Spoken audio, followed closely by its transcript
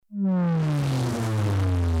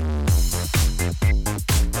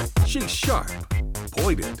She's sharp,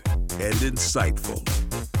 pointed, and insightful.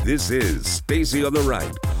 This is Stacey on the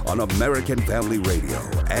Right on American Family Radio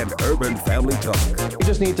and Urban Family Talk. We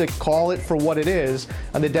just need to call it for what it is.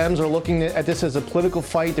 And the Dems are looking at this as a political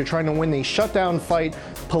fight. They're trying to win the shutdown fight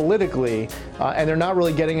politically, and they're not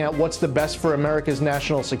really getting at what's the best for America's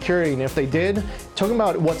national security. And if they did, talking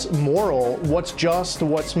about what's moral, what's just,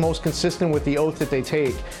 what's most consistent with the oath that they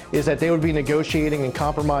take, is that they would be negotiating and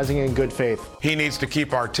compromising in good faith. He needs to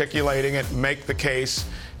keep articulating it, make the case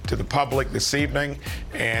to the public this evening,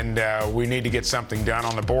 and we need to get something done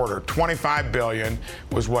on the border. $25 billion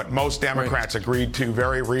was what most Democrats agreed to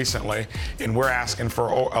very recently, and we're asking for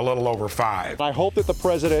a little over $5. I hope that the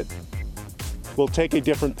president will take a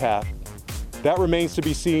different path. That remains to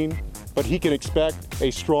be seen, but he can expect a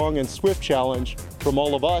strong and swift challenge from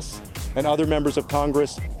all of us and other members of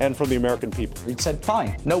Congress and from the American people. He said,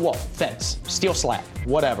 fine, no wall, fence, steel slab,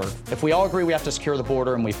 whatever. If we all agree we have to secure the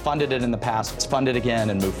border and we funded it in the past, let's fund it again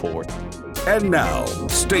and move forward. And now,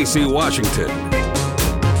 Stacey Washington.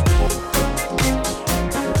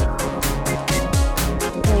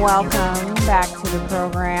 Welcome back to the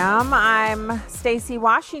program. I'm Stacey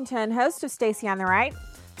Washington, host of Stacey on the Right,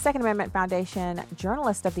 Second Amendment Foundation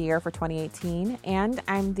Journalist of the Year for 2018, and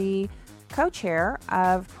I'm the co-chair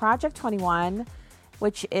of Project 21,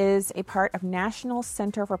 which is a part of National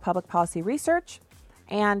Center for Public Policy Research.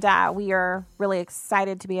 And we are really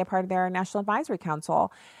excited to be a part of their National Advisory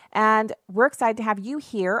Council. And we're excited to have you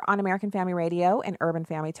here on American Family Radio and Urban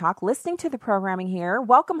Family Talk, listening to the programming here.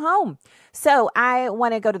 Welcome home. So I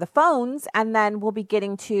want to go to the phones, and then we'll be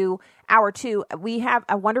getting to hour two. We have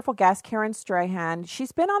a wonderful guest, Karen Strahan.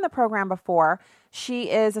 She's been on the program before. She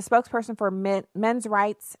is a spokesperson for Men's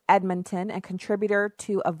Rights Edmonton, a contributor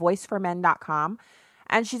to avoiceformen.com.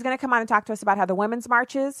 And she's going to come on and talk to us about how the women's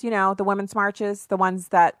marches, the women's marches, the ones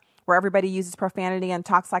where everybody uses profanity and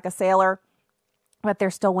talks like a sailor, but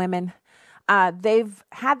they're still women. They've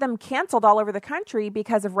had them canceled all over the country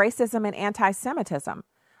because of racism and anti-Semitism.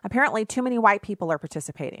 Apparently, too many white people are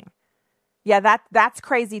participating. Yeah, that's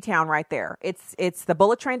Crazy Town right there. It's the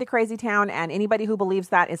bullet train to Crazy Town, and anybody who believes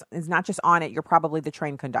that is not just on it. You're probably the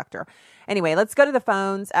train conductor. Anyway, let's go to the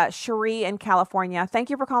phones. Cherie in California. Thank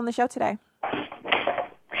you for calling the show today.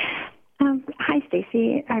 Hi,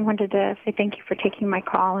 Stacey. I wanted to say thank you for taking my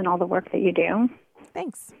call and all the work that you do.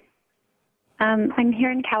 Thanks. I'm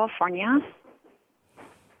here in California,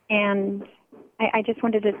 and I just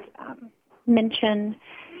wanted to mention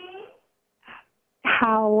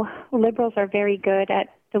how liberals are very good at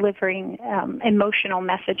delivering emotional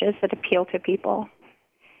messages that appeal to people,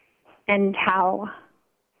 and how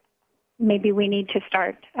maybe we need to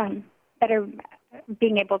start better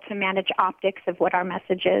being able to manage optics of what our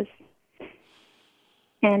message is.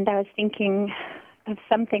 And I was thinking of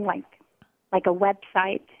something like a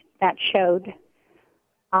website that showed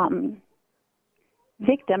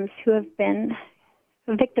victims'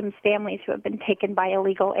 families who have been taken by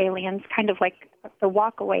illegal aliens, kind of like the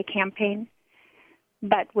Walkaway campaign,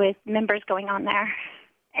 but with members going on there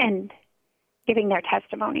and giving their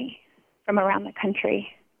testimony from around the country.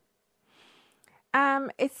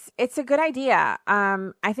 It's a good idea.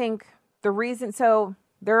 I think the reason, so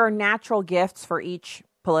there are natural gifts for each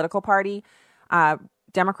political party.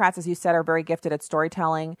 Democrats, as you said, are very gifted at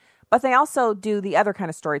storytelling, but they also do the other kind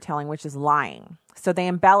of storytelling, which is lying. So they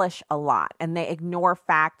embellish a lot and they ignore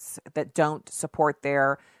facts that don't support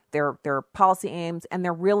their policy aims. And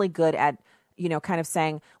they're really good at, kind of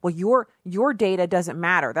saying, well, your data doesn't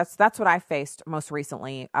matter. That's what I faced most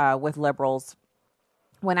recently with liberals.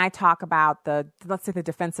 When I talk about let's say the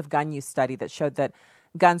defensive gun use study that showed that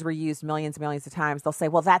guns were used millions and millions of times, they'll say,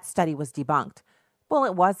 well, that study was debunked. Well,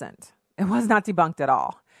 it wasn't. It was not debunked at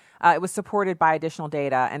all. It was supported by additional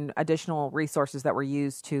data and additional resources that were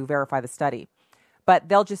used to verify the study. But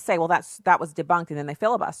they'll just say, well, that was debunked, and then they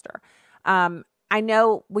filibuster. I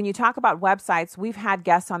know when you talk about websites, we've had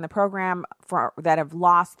guests on the program that have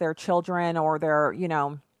lost their children or their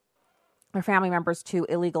family members to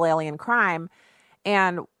illegal alien crime,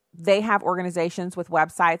 and they have organizations with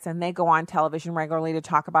websites, and they go on television regularly to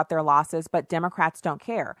talk about their losses, but Democrats don't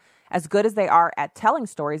care. As good as they are at telling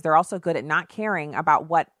stories, they're also good at not caring about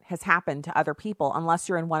what has happened to other people unless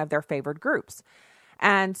you're in one of their favored groups.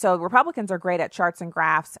 And so Republicans are great at charts and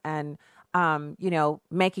graphs and,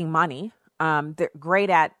 making money. They're great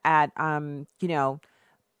at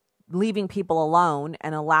leaving people alone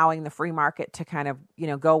and allowing the free market to kind of,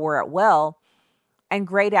 go where it will, and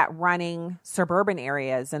great at running suburban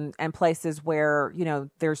areas and places where,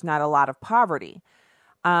 there's not a lot of poverty.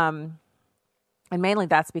 And mainly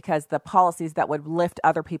that's because the policies that would lift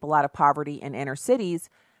other people out of poverty in inner cities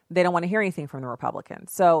they don't want to hear anything from the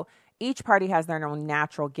Republicans. So each party has their own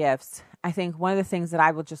natural gifts. I think one of the things that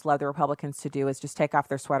I would just love the Republicans to do is just take off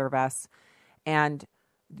their sweater vests. And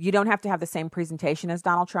you don't have to have the same presentation as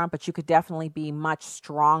Donald Trump, but you could definitely be much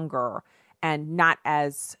stronger and not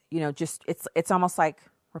as, just it's almost like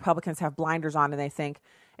Republicans have blinders on and they think,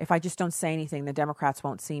 if I just don't say anything, the Democrats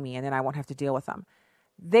won't see me and then I won't have to deal with them.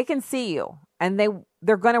 They can see you and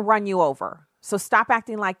they're going to run you over. So stop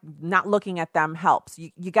acting like not looking at them helps.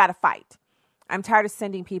 You got to fight. I'm tired of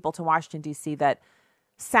sending people to Washington, D.C. that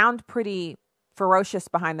sound pretty ferocious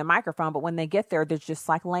behind the microphone, but when they get there, they're just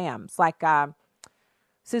like lambs. Like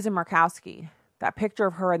Susan Murkowski, that picture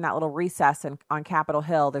of her in that little recess on Capitol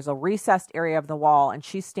Hill. There's a recessed area of the wall, and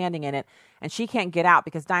she's standing in it, and she can't get out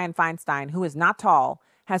because Dianne Feinstein, who is not tall,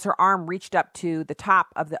 has her arm reached up to the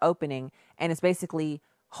top of the opening and is basically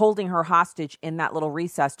holding her hostage in that little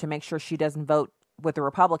recess to make sure she doesn't vote with the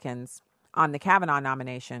Republicans on the Kavanaugh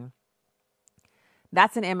nomination.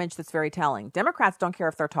 That's an image that's very telling. Democrats don't care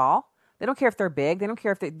if they're tall. They don't care if they're big. They don't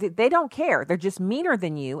care if they don't care. They're just meaner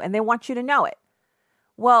than you, and they want you to know it.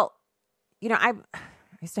 Well, I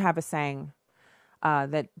used to have a saying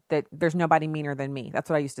that there's nobody meaner than me. That's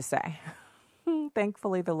what I used to say.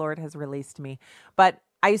 Thankfully, the Lord has released me. But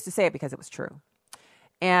I used to say it because it was true.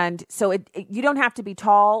 And so you don't have to be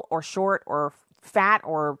tall or short or fat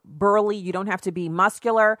or burly. You don't have to be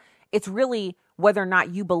muscular. It's really whether or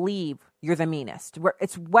not you believe you're the meanest.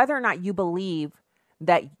 It's whether or not you believe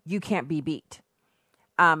that you can't be beat.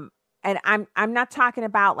 And I'm not talking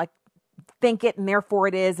about like think it and therefore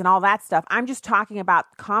it is and all that stuff. I'm just talking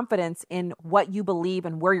about confidence in what you believe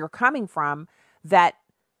and where you're coming from, that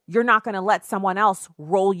you're not going to let someone else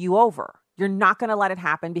roll you over. You're not going to let it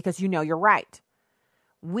happen because you know you're right.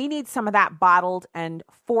 We need some of that bottled and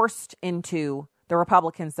forced into the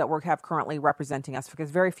Republicans that we have currently representing us,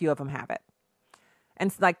 because very few of them have it.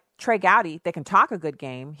 And like Trey Gowdy, they can talk a good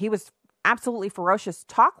game. He was absolutely ferocious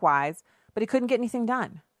talk-wise, but he couldn't get anything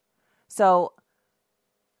done. So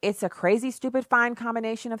it's a crazy, stupid, fine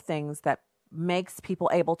combination of things that makes people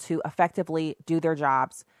able to effectively do their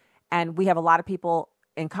jobs. And we have a lot of people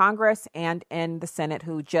in Congress and in the Senate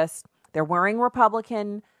who they're wearing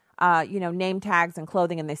Republican name tags and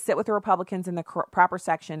clothing, and they sit with the Republicans in the proper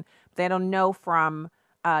section. They don't know from,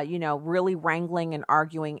 really wrangling and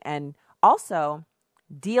arguing and also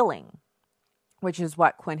dealing, which is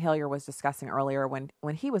what Quinn Hillier was discussing earlier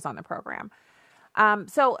when he was on the program.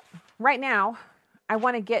 So right now, I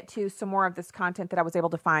want to get to some more of this content that I was able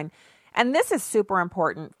to find. And this is super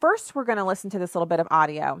important. First, we're going to listen to this little bit of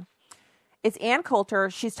audio. It's Ann Coulter.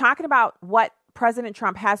 She's talking about what President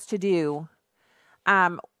Trump has to do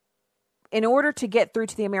in order to get through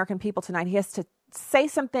to the American people tonight. He has to say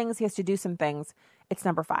some things. He has to do some things. It's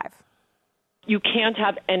number 5. You can't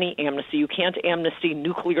have any amnesty. You can't amnesty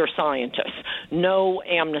nuclear scientists. No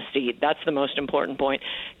amnesty. That's the most important point.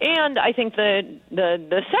 And I think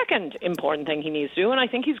the second important thing he needs to do, and I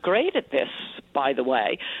think he's great at this, by the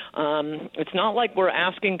way, it's not like we're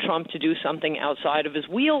asking Trump to do something outside of his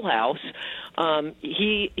wheelhouse.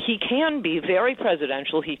 He can be very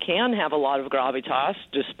presidential. He can have a lot of gravitas,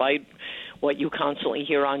 despite what you constantly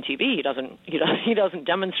hear on TV. He doesn't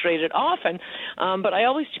demonstrate it often. But I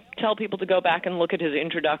always tell people to go back and look at his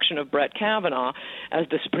introduction of Brett Kavanaugh as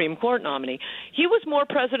the Supreme Court nominee. He was more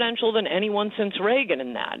presidential than anyone since Reagan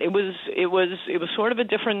in that. It was sort of a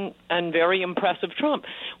different and very impressive Trump.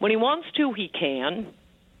 When he wants to, he can.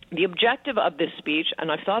 The objective of this speech,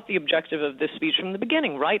 and I've thought the objective of this speech from the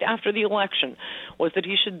beginning, right after the election, was that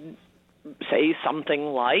he should say something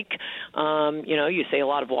like, you say a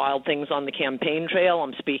lot of wild things on the campaign trail.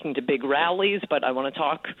 I'm speaking to big rallies, but I want to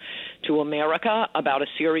talk to America about a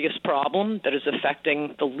serious problem that is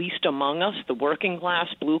affecting the least among us, the working class,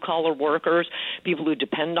 blue-collar workers, people who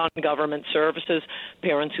depend on government services,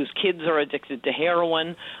 parents whose kids are addicted to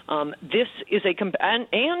heroin. This is and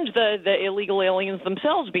the illegal aliens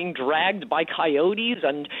themselves being dragged by coyotes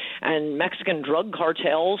and Mexican drug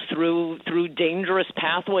cartels through dangerous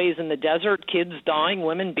pathways in the desert, kids dying,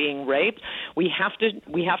 women being raped. We have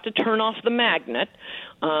to turn off the magnet.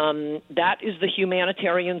 That is the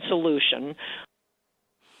humanitarian solution.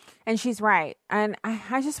 And she's right. And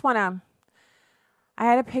I just want to, I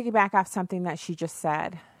had to piggyback off something that she just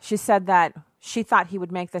said. She said that she thought he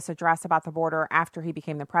would make this address about the border after he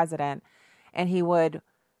became the president, and he would,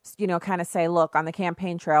 kind of say, look, on the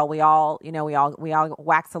campaign trail, we all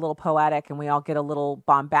wax a little poetic and we all get a little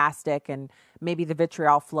bombastic, and maybe the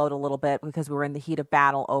vitriol flowed a little bit because we were in the heat of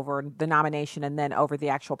battle over the nomination and then over the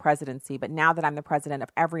actual presidency. But now that I'm the president of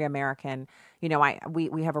every American,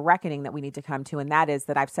 we have a reckoning that we need to come to. And that is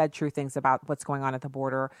that I've said true things about what's going on at the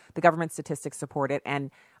border. The government statistics support it. And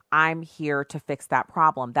I'm here to fix that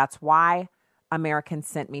problem. That's why Americans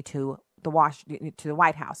sent me to the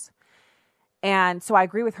White House. And so I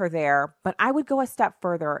agree with her there, but I would go a step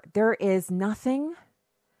further. There is nothing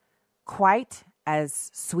quite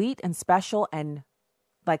as sweet and special and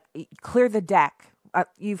like clear the deck.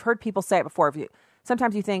 You've heard people say it before.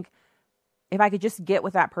 Sometimes you think, if I could just get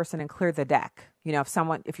with that person and clear the deck,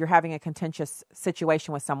 if you're having a contentious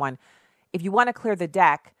situation with someone, if you want to clear the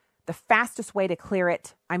deck, the fastest way to clear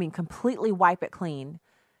it, completely wipe it clean,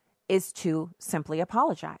 is to simply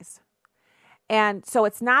apologize. And so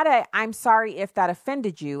it's not I'm sorry if that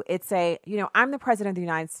offended you. It's I'm the president of the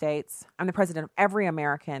United States. I'm the president of every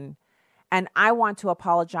American. And I want to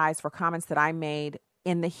apologize for comments that I made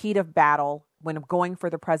in the heat of battle when going for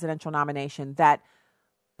the presidential nomination that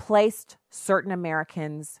placed certain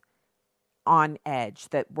Americans on edge,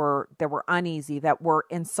 that were uneasy, that were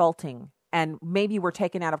insulting, and maybe were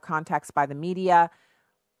taken out of context by the media.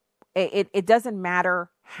 It doesn't matter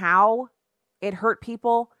how it hurt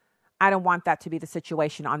people. I don't want that to be the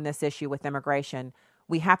situation on this issue with immigration.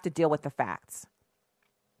 We have to deal with the facts.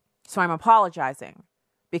 So I'm apologizing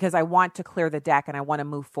because I want to clear the deck and I want to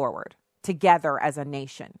move forward together as a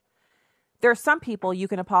nation. There are some people you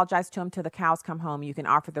can apologize to them till the cows come home. You can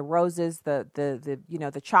offer the roses,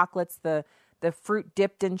 the chocolates, the fruit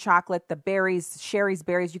dipped in chocolate, the berries, Sherry's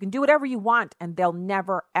berries. You can do whatever you want and they'll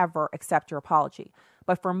never, ever accept your apology.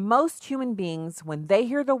 But for most human beings, when they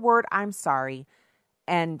hear the word I'm sorry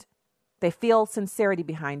and they feel sincerity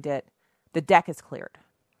behind it, the deck is cleared.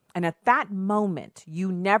 And at that moment,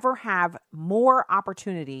 you never have more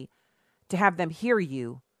opportunity to have them hear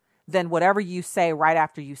you than whatever you say right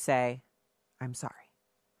after you say, I'm sorry.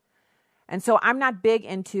 And so I'm not big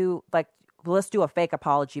into let's do a fake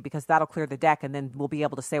apology because that'll clear the deck and then we'll be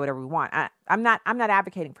able to say whatever we want. I'm not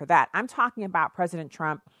advocating for that. I'm talking about President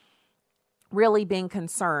Trump really being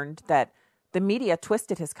concerned that the media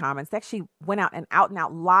twisted his comments. They actually went out and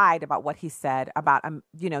out lied about what he said about,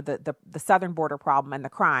 the southern border problem and the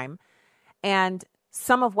crime. And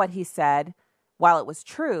some of what he said, while it was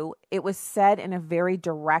true, it was said in a very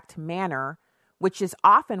direct manner, which is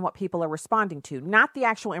often what people are responding to, not the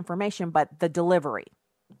actual information, but the delivery.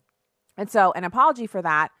 And so an apology for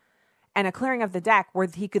that and a clearing of the deck where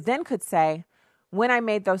he could say, when I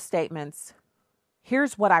made those statements,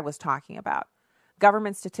 here's what I was talking about.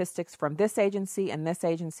 Government statistics from this agency and this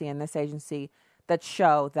agency and this agency that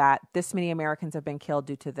show that this many Americans have been killed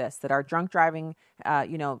due to this, that our drunk driving,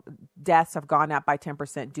 deaths have gone up by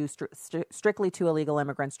 10% due strictly to illegal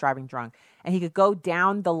immigrants driving drunk. And he could go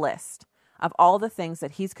down the list of all the things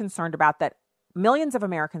that he's concerned about, that millions of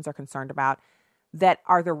Americans are concerned about, that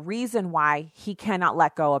are the reason why he cannot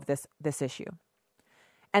let go of this issue.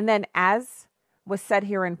 And then, as was said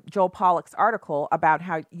here in Joel Pollak's article about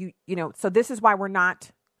how so this is why we're not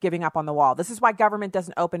giving up on the wall. This is why government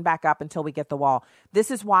doesn't open back up until we get the wall. This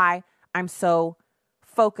is why I'm so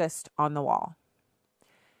focused on the wall.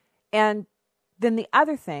 And then the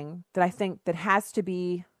other thing that I think that has to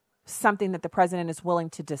be something that the president is willing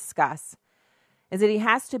to discuss is that he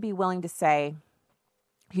has to be willing to say,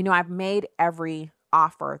 I've made every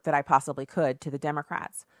offer that I possibly could to the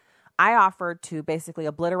Democrats. I offered to basically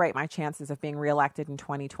obliterate my chances of being reelected in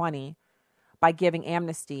 2020 by giving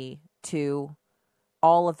amnesty to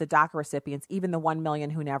all of the DACA recipients, even the 1 million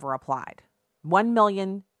who never applied. 1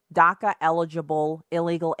 million DACA eligible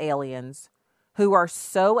illegal aliens who are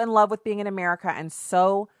so in love with being in America and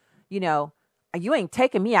so, you ain't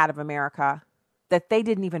taking me out of America, that they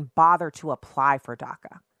didn't even bother to apply for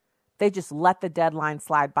DACA. They just let the deadline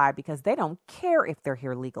slide by because they don't care if they're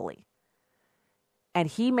here legally. And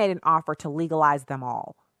he made an offer to legalize them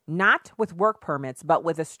all, not with work permits, but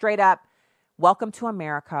with a straight up, welcome to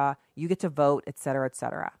America, you get to vote, et cetera, et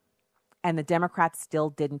cetera. And the Democrats still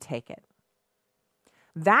didn't take it.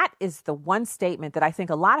 That is the one statement that I think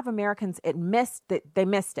a lot of Americans missed it.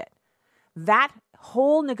 That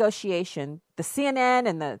whole negotiation, the CNN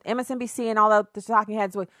and the MSNBC and all the talking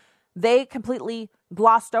heads, they completely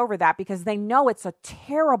glossed over that because they know it's a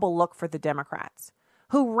terrible look for the Democrats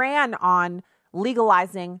who ran on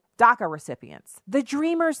legalizing DACA recipients. The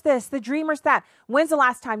Dreamers this, the Dreamers that. When's the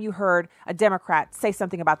last time you heard a Democrat say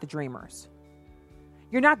something about the Dreamers?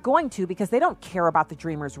 You're not going to, because they don't care about the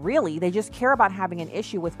Dreamers really. They just care about having an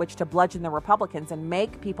issue with which to bludgeon the Republicans and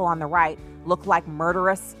make people on the right look like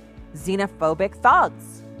murderous, xenophobic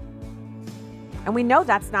thugs. And we know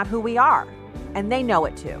that's not who we are. And they know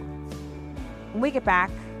it too. When we get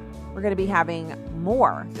back, we're going to be having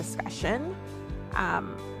more discussion.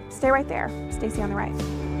 Stay right there. Stacey on the Right.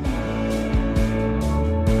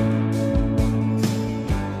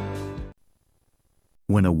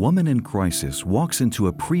 When a woman in crisis walks into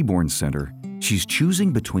a preborn center, she's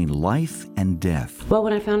choosing between life and death. Well,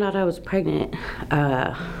 when I found out I was pregnant,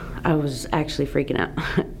 I was actually freaking out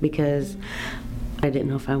because I didn't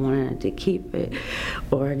know if I wanted to keep it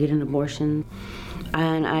or get an abortion.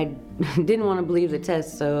 And I didn't want to believe the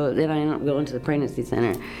test, so then I ended up going to the pregnancy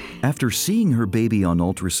center. After seeing her baby on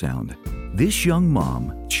ultrasound, this young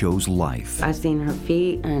mom chose life. I seen her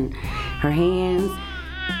feet and her hands.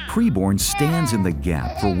 Preborn stands in the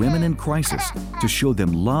gap for women in crisis to show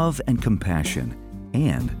them love and compassion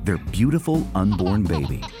and their beautiful unborn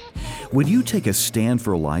baby. Would you take a stand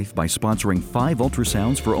for life by sponsoring 5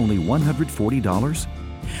 ultrasounds for only $140?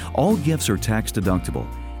 All gifts are tax deductible,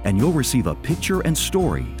 and you'll receive a picture and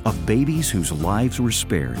story of babies whose lives were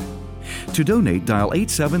spared. To donate, dial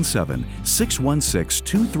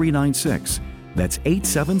 877-616-2396. That's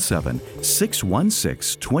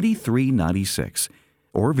 877-616-2396.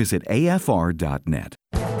 Or visit afr.net.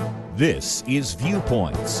 This is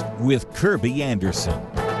Viewpoints with Kirby Anderson.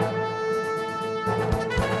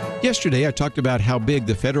 Yesterday, I talked about how big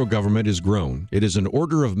the federal government has grown. It is an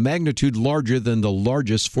order of magnitude larger than the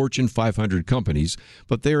largest Fortune 500 companies,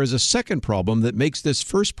 but there is a second problem that makes this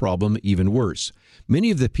first problem even worse.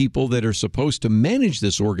 Many of the people that are supposed to manage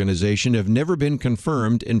this organization have never been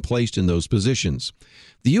confirmed and placed in those positions.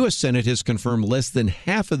 The U.S. Senate has confirmed less than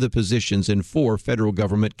half of the positions in 4 federal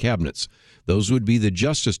government cabinets. Those would be the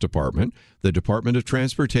Justice Department, the Department of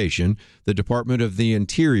Transportation, the Department of the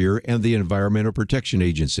Interior, and the Environmental Protection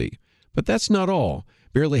Agency. But that's not all.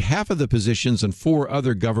 Barely half of the positions in 4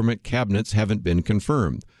 other government cabinets haven't been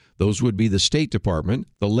confirmed. Those would be the State Department,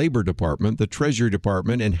 the Labor Department, the Treasury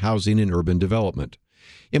Department, and Housing and Urban Development.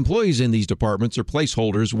 Employees in these departments are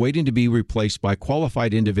placeholders waiting to be replaced by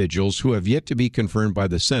qualified individuals who have yet to be confirmed by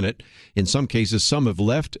the Senate. In some cases, some have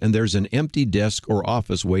left, and there's an empty desk or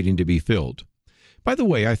office waiting to be filled. By the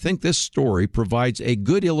way, I think this story provides a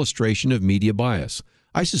good illustration of media bias.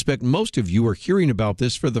 I suspect most of you are hearing about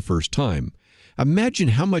this for the first time. Imagine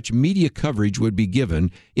how much media coverage would be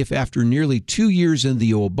given if after nearly 2 years in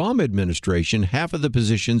the Obama administration, half of the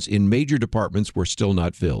positions in major departments were still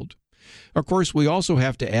not filled. Of course, we also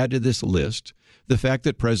have to add to this list the fact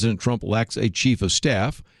that President Trump lacks a chief of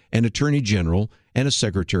staff, an attorney general, and a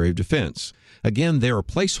secretary of defense. Again, there are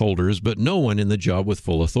placeholders, but no one in the job with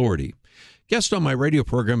full authority. Guests on my radio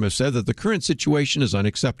program have said that the current situation is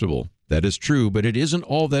unacceptable. That is true, but it isn't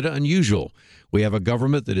all that unusual. We have a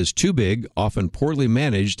government that is too big, often poorly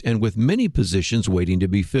managed, and with many positions waiting to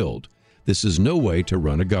be filled. This is no way to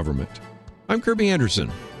run a government. I'm Kirby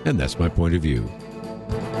Anderson, and that's my point of view.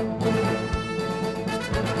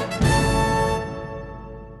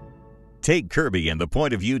 Take Kirby and the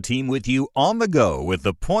Point of View team with you on the go with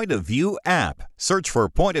the Point of View app. Search for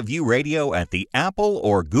Point of View Radio at the Apple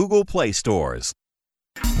or Google Play stores.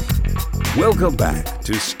 Welcome back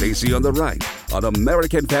to Stacy on the Right on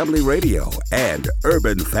American Family Radio and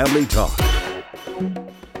Urban Family Talk.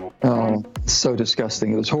 Oh, so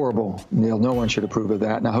disgusting. It was horrible. Neil, no one should approve of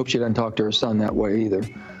that. And I hope she doesn't talk to her son that way either.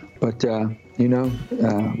 But,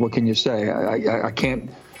 what can you say? I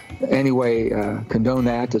can't anyway condone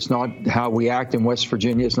that. It's not how we act in West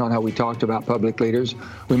Virginia. It's not how we talk about public leaders.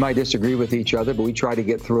 We might disagree with each other, but we try to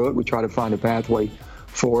get through it. We try to find a pathway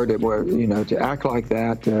forward where, to act like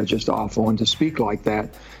that, just awful. And to speak like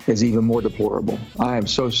that is even more deplorable. I am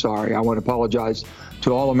so sorry. I want to apologize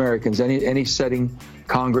to all Americans, any sitting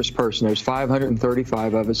Congress person. There's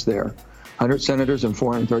 535 of us there, 100 senators and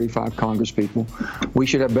 435 Congress people. We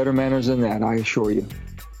should have better manners than that, I assure you.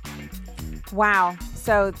 Wow.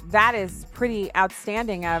 So that is pretty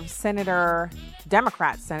outstanding of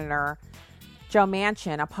Democrat Senator Joe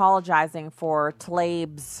Manchin apologizing for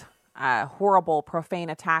Tlaib's horrible, profane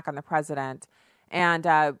attack on the president. And,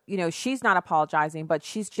 she's not apologizing, but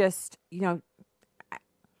she's just,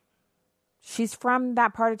 she's from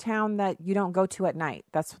that part of town that you don't go to at night.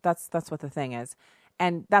 That's what the thing is.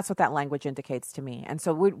 And that's what that language indicates to me. And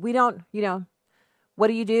so we don't, what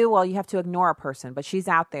do you do? Well, you have to ignore a person, but she's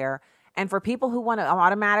out there. And for people who want to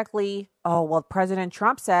automatically, President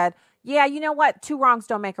Trump said, yeah, you know what? 2 wrongs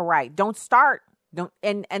don't make a right. Don't start.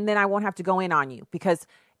 And then I won't have to go in on you, because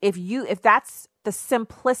if that's the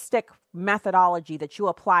simplistic methodology that you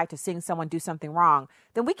apply to seeing someone do something wrong,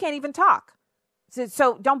 then we can't even talk.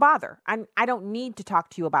 So don't bother. I don't need to talk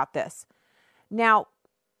to you about this. Now,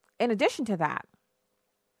 in addition to that,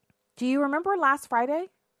 do you remember last Friday?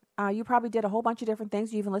 You probably did a whole bunch of different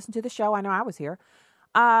things. You even listened to the show. I know I was here.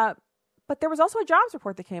 But there was also a jobs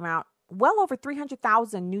report that came out. Well over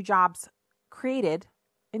 300,000 new jobs created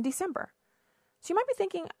in December. So you might be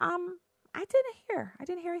thinking, I didn't hear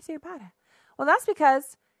anything about it. Well, that's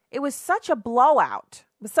because it was such a blowout.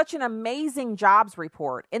 It was such an amazing jobs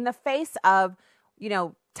report in the face of,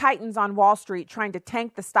 titans on Wall Street trying to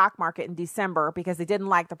tank the stock market in December because they didn't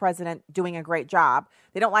like the president doing a great job.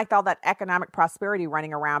 They don't like all that economic prosperity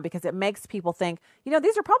running around because it makes people think,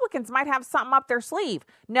 these Republicans might have something up their sleeve.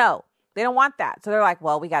 No, they don't want that. So they're like,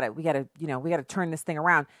 well, we got to turn this thing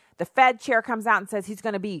around. The Fed chair comes out and says he's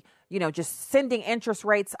going to be, just sending interest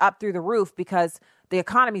rates up through the roof because the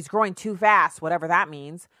economy's growing too fast, whatever that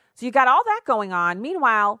means. So you got all that going on.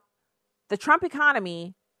 Meanwhile, the Trump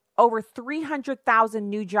economy, over 300,000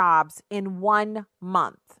 new jobs in 1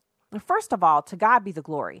 month. First of all, to God be the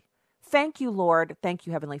glory. Thank you, Lord. Thank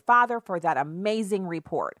you, Heavenly Father, for that amazing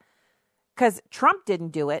report. Because Trump didn't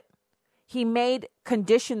do it. He made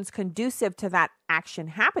conditions conducive to that action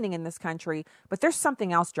happening in this country, but there's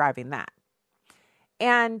something else driving that.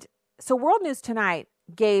 And so World News Tonight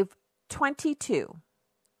gave 22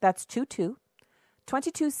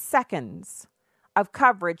 seconds of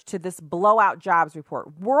coverage to this blowout jobs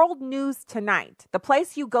report. World News Tonight, the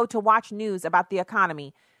place you go to watch news about the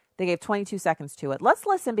economy, they gave 22 seconds to it. Let's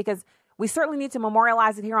listen because we certainly need to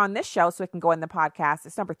memorialize it here on this show so it can go in the podcast.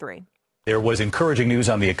 It's number 3. There was encouraging news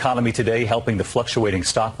on the economy today, helping the fluctuating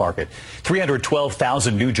stock market.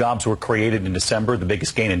 312,000 new jobs were created in December, the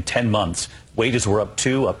biggest gain in 10 months. Wages were up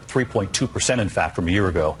 3.2%, in fact, from a year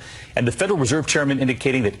ago. And the Federal Reserve Chairman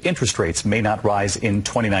indicating that interest rates may not rise in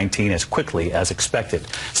 2019 as quickly as expected.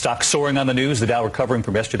 Stocks soaring on the news, the Dow recovering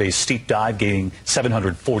from yesterday's steep dive, gaining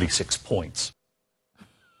 746 points.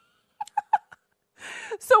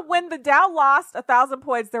 So when the Dow lost 1,000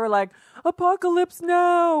 points, they were like, apocalypse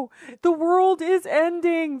now. The world is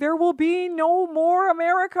ending. There will be no more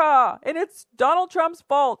America. And it's Donald Trump's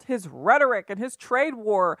fault, his rhetoric and his trade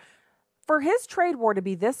war. For his trade war to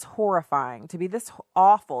be this horrifying, to be this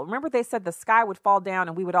awful. Remember, they said the sky would fall down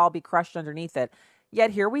and we would all be crushed underneath it.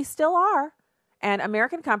 Yet here we still are. And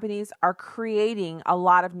American companies are creating a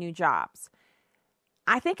lot of new jobs.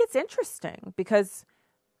 I think it's interesting because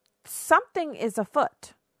something is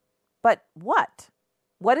afoot. But what?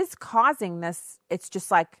 What is causing this? It's just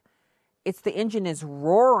like the engine is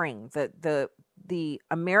roaring. The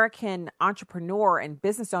American entrepreneur and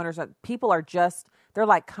business owners, people are just, they're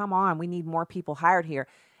like, come on, we need more people hired here.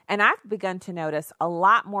 And I've begun to notice a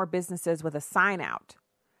lot more businesses with a sign out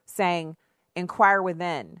saying, inquire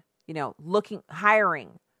within,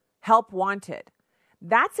 hiring, help wanted.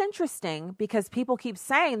 That's interesting because people keep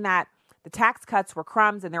saying that the tax cuts were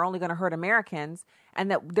crumbs and they're only going to hurt Americans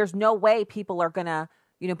and that there's no way people are going to,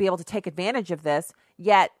 be able to take advantage of this.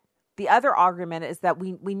 Yet the other argument is that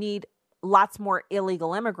we need lots more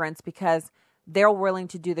illegal immigrants because they're willing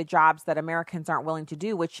to do the jobs that Americans aren't willing to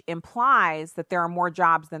do, which implies that there are more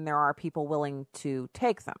jobs than there are people willing to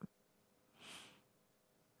take them.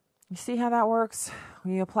 You see how that works?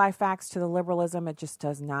 When you apply facts to the liberalism, it just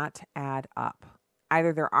does not add up.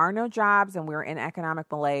 Either there are no jobs and we're in economic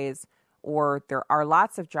malaise, or there are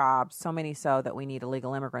lots of jobs, so many so that we need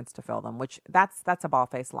illegal immigrants to fill them, which that's a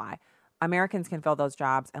bald-faced lie. Americans can fill those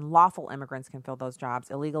jobs and lawful immigrants can fill those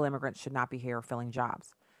jobs. Illegal immigrants should not be here filling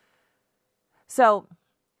jobs. So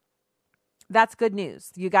that's good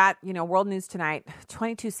news. You got, World News Tonight,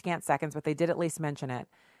 22 scant seconds, but they did at least mention it.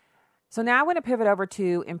 So now I want to pivot over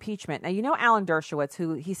to impeachment. Now, Alan Dershowitz,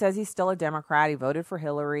 who he says he's still a Democrat. He voted for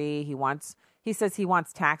Hillary. He says he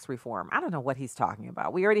wants tax reform. I don't know what he's talking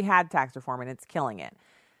about. We already had tax reform and it's killing it.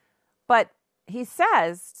 But he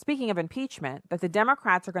says, speaking of impeachment, that the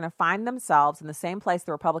Democrats are going to find themselves in the same place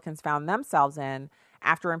the Republicans found themselves in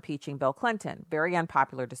after impeaching Bill Clinton. Very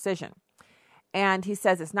unpopular decision. And he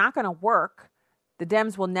says it's not going to work. The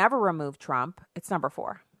Dems will never remove Trump. It's number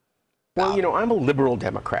 4. Well, I'm a liberal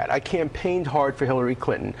Democrat. I campaigned hard for Hillary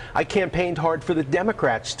Clinton. I campaigned hard for the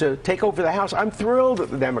Democrats to take over the House. I'm thrilled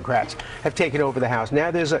that the Democrats have taken over the House.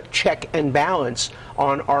 Now there's a check and balance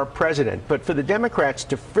on our president. But for the Democrats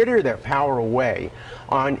to fritter their power away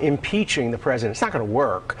on impeaching the president, it's not going to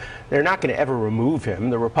work. They're not going to ever remove him.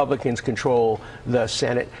 The Republicans control the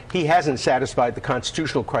Senate. He hasn't satisfied the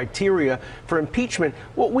constitutional criteria for impeachment.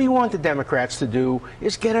 What we want the Democrats to do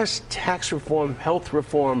is get us tax reform, health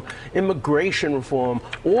reform, immigration reform,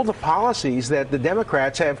 all the policies that the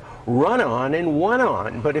Democrats have run on and won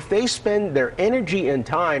on. But if they spend their energy and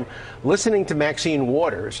time listening to Maxine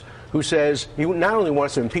Waters, who says he not only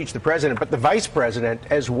wants to impeach the president, but the vice president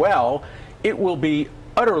as well, it will be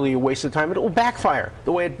utterly a waste of time. It will backfire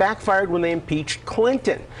the way it backfired when they impeached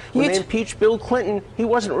Clinton. When they impeached Bill Clinton, he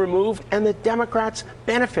wasn't removed, and the Democrats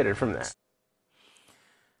benefited from that.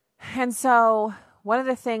 And so one of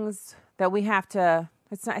the things that we have to,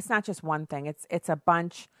 it's not just one thing, it's a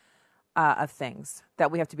bunch of things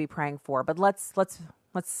that we have to be praying for. But let's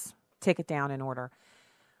Let's take it down in order.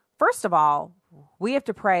 First of all, we have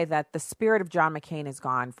to pray that the spirit of John McCain is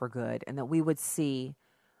gone for good and that we would see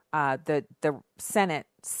the Senate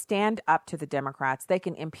stand up to the Democrats. They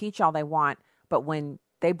can impeach all they want, but when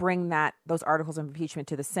they bring those articles of impeachment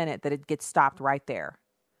to the Senate, that it gets stopped right there,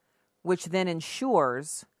 which then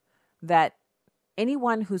ensures that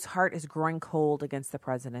anyone whose heart is growing cold against the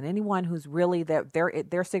president, anyone who's really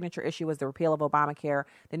their signature issue was the repeal of Obamacare,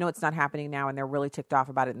 they know it's not happening now and they're really ticked off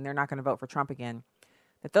about it and they're not going to vote for Trump again,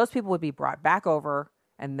 that those people would be brought back over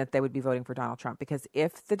and that they would be voting for Donald Trump. Because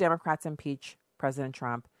if the Democrats impeach President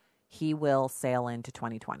Trump, he will sail into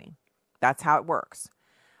 2020. That's how it works.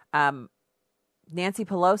 Nancy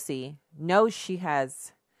Pelosi knows she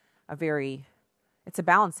has it's a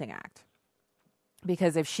balancing act.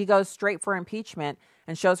 Because if she goes straight for impeachment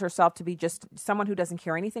and shows herself to be just someone who doesn't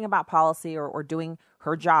care anything about policy or doing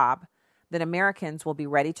her job, then Americans will be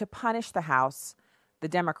ready to punish the House, the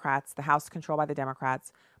Democrats, the House controlled by the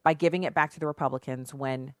Democrats, by giving it back to the Republicans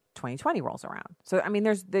when 2020 rolls around. So, I mean,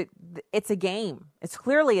 it's a game. It's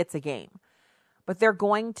a game. But they're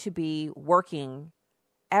going to be working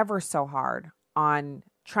ever so hard on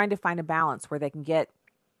trying to find a balance where they can get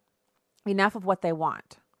enough of what they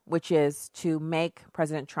want, which is to make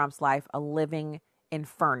President Trump's life a living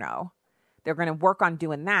inferno. They're going to work on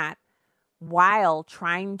doing that while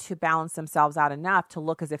trying to balance themselves out enough to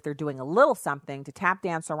look as if they're doing a little something to tap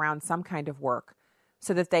dance around some kind of work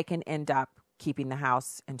so that they can end up keeping the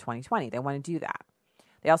House in 2020. They want to do that.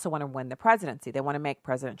 They also want to win the presidency. They want to make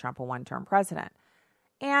President Trump a one-term president.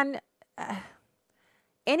 And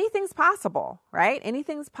anything's possible, right?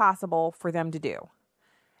 Anything's possible for them to do.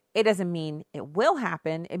 It doesn't mean it will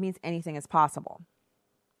happen. It means anything is possible.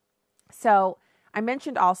 So I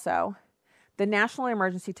mentioned also the national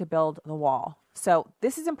emergency to build the wall. So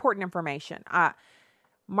this is important information.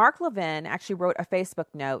 Mark Levin actually wrote a Facebook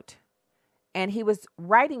note, and he was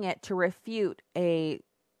writing it to refute a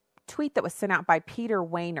tweet that was sent out by Peter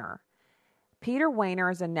Wehner. Peter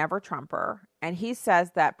Wehner is a never Trumper, and he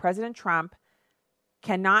says that President Trump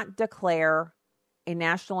cannot declare a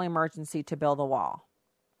national emergency to build a wall.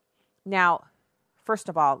 Now, first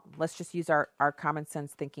of all, let's just use our common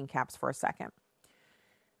sense thinking caps for a second.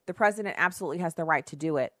 The president absolutely has the right to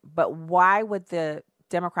do it, but why would the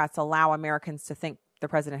Democrats allow Americans to think the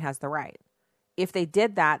president has the right? If they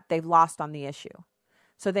did that, they've lost on the issue.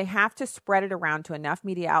 So they have to spread it around to enough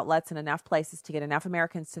media outlets and enough places to get enough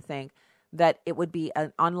Americans to think that it would be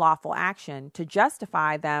an unlawful action to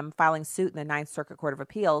justify them filing suit in the Ninth Circuit Court of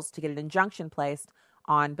Appeals to get an injunction placed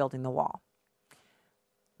on building the wall.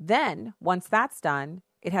 Then, once that's done,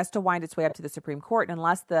 it has to wind its way up to the Supreme Court. And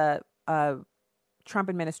unless the Trump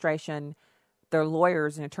administration, their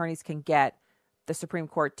lawyers and attorneys can get the Supreme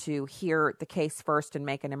Court to hear the case first and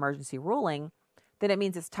make an emergency ruling, then it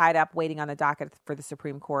means it's tied up waiting on the docket for the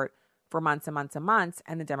Supreme Court for months and months and months,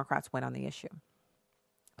 and the Democrats win on the issue.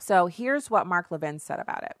 So here's what Mark Levin said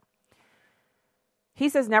about it. He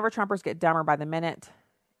says never Trumpers get dumber by the minute.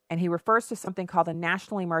 And he refers to something called the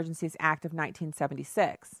National Emergencies Act of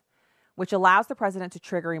 1976, which allows the president to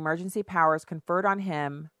trigger emergency powers conferred on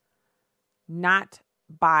him, not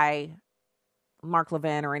by Mark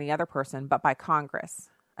Levin or any other person, but by Congress.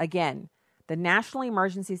 Again, the National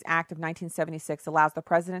Emergencies Act of 1976 allows the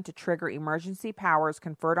president to trigger emergency powers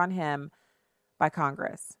conferred on him by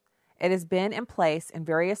Congress. It has been in place in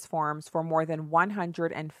various forms for more than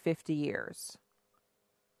 150 years.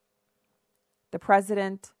 The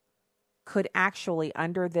president could actually,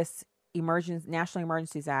 under this National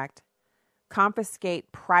Emergencies Act,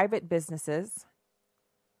 confiscate private businesses.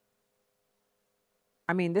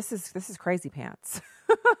 I mean, this is crazy pants.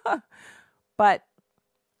 But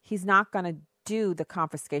he's not going to do the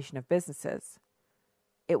confiscation of businesses.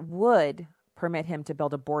 It would permit him to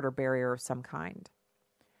build a border barrier of some kind.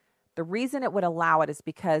 The reason it would allow it is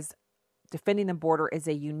because defending the border is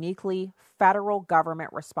a uniquely federal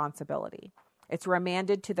government responsibility. It's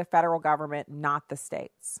remanded to the federal government, not the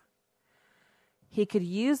states. He could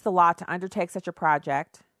use the law to undertake such a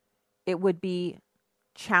project. It would be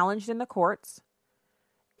challenged in the courts.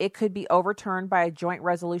 It could be overturned by a joint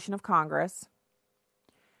resolution of Congress.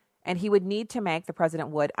 And he would need to make, the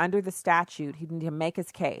president would, under the statute, he'd need to make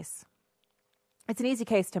his case. It's an easy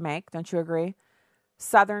case to make, don't you agree?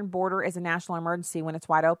 Southern border is a national emergency when it's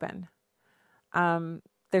wide open.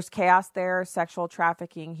 There's chaos there, sexual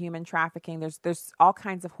trafficking, human trafficking. There's all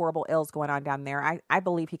kinds of horrible ills going on down there. I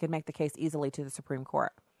believe he could make the case easily to the Supreme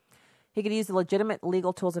Court. He could use the legitimate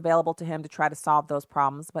legal tools available to him to try to solve those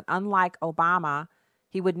problems. But unlike Obama,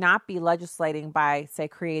 he would not be legislating by, say,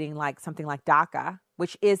 creating like something like DACA,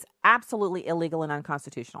 which is absolutely illegal and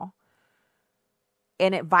unconstitutional.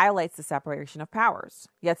 and it violates the separation of powers.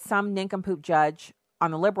 Yet some nincompoop judge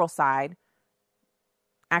on the liberal side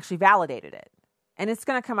actually validated it. And it's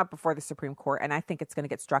going to come up before the Supreme Court, and I think it's going to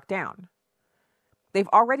get struck down. They've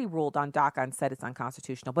already ruled on DACA and said it's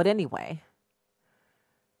unconstitutional. But anyway,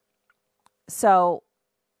 so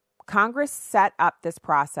Congress set up this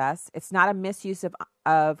process. It's not a misuse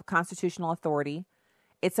of constitutional authority.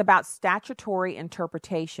 It's about statutory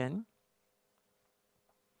interpretation.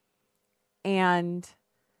 And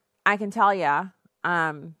I can tell you,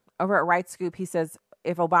 over at Right Scoop, he says,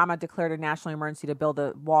 if Obama declared a national emergency to build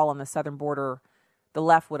a wall on the southern border, the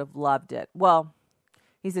left would have loved it. Well,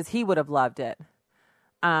 he says he would have loved it.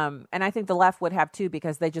 And I think the left would have too,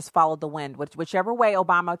 because they just followed the wind. Whichever way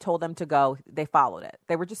Obama told them to go, they followed it.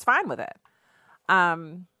 They were just fine with it.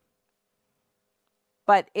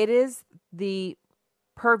 But it is the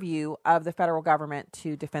purview of the federal government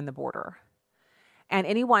to defend the border. And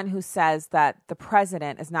anyone who says that the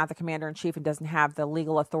president is not the commander in chief and doesn't have the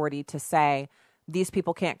legal authority to say these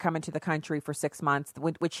people can't come into the country for 6 months,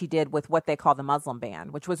 which he did with what they call the Muslim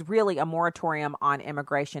ban, which was really a moratorium on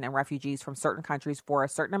immigration and refugees from certain countries for a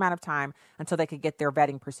certain amount of time until they could get their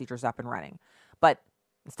vetting procedures up and running. But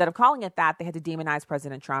instead of calling it that, they had to demonize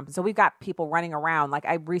President Trump. And so we've got people running around. Like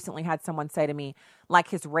I recently had someone say to me, like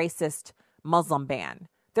his racist Muslim ban.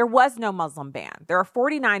 There was no Muslim ban. There are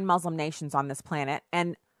 49 Muslim nations on this planet,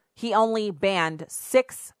 and he only banned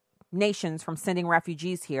 6 nations from sending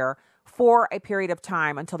refugees here for a period of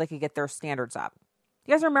time until they could get their standards up.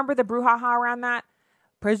 You guys remember the brouhaha around that?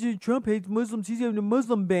 President Trump hates Muslims. He's having a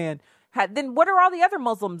Muslim ban. Then what are all the other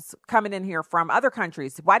Muslims coming in here from other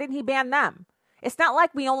countries? Why didn't he ban them? It's not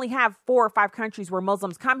like we only have 4 or 5 countries where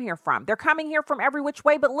Muslims come here from. They're coming here from every which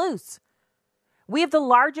way but loose. We have the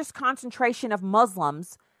largest concentration of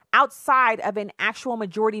Muslims outside of an actual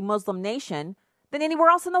majority Muslim nation than anywhere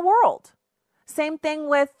else in the world. Same thing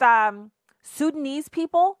with Sudanese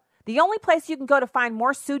people. The only place you can go to find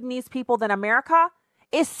more Sudanese people than America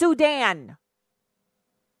is Sudan.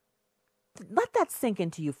 Let that sink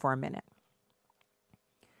into you for a minute.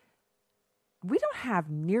 We don't have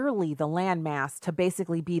nearly the landmass to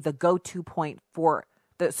basically be the go-to point for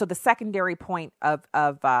the secondary point of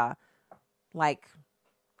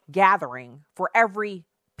gathering for every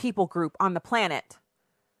people group on the planet.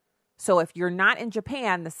 So if you're not in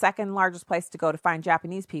Japan, the second largest place to go to find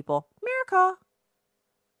Japanese people, America.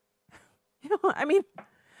 I mean,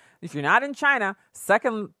 if you're not in China,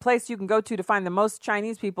 second place you can go to find the most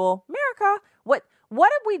Chinese people, America. What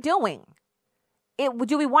are we doing?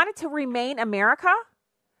 Do we want it to remain America?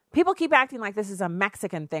 People keep acting like this is a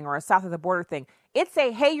Mexican thing or a south of the border thing. It's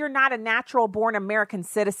a, hey, you're not a natural born American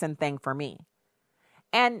citizen thing for me.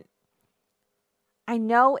 And I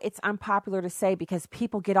know it's unpopular to say because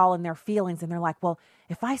people get all in their feelings and they're like, well,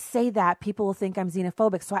 if I say that, people will think I'm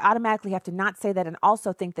xenophobic. So I automatically have to not say that and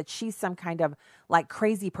also think that she's some kind of like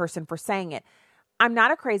crazy person for saying it. I'm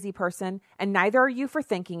not a crazy person, and neither are you for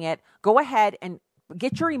thinking it. Go ahead and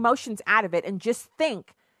get your emotions out of it and just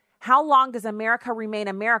think, how long does America remain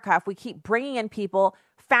America if we keep bringing in people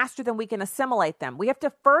faster than we can assimilate them? We have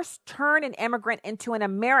to first turn an immigrant into an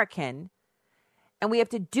American, and we have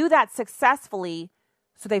to do that successfully.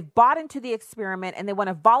 So they've bought into the experiment and they want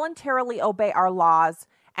to voluntarily obey our laws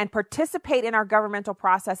and participate in our governmental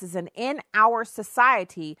processes and in our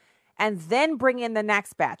society, and then bring in the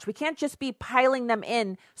next batch. We can't just be piling them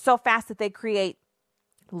in so fast that they create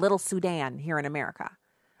little Sudan here in America.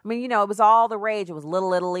 I mean, it was all the rage. It was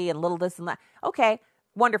little Italy and little this and that. Okay,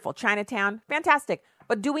 wonderful. Chinatown, fantastic.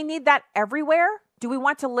 But do we need that everywhere? Do we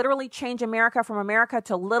want to literally change America from America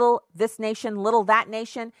to little this nation, little that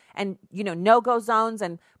nation, and, no-go zones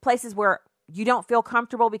and places where you don't feel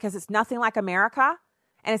comfortable because it's nothing like America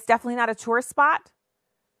and it's definitely not a tourist spot?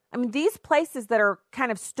 I mean, these places that are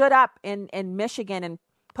kind of stood up in Michigan and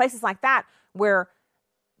places like that where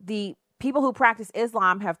the people who practice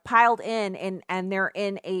Islam have piled in and they're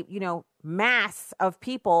in a, mass of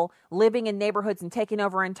people living in neighborhoods and taking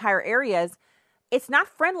over entire areas. It's not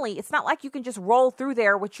friendly. It's not like you can just roll through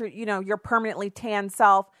there with your permanently tan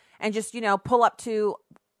self and just, pull up to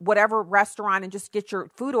whatever restaurant and just get your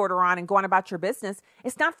food order on and go on about your business.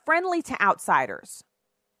 It's not friendly to outsiders.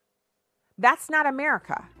 That's not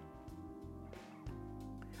America.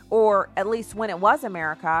 Or at least when it was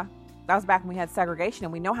America, that was back when we had segregation,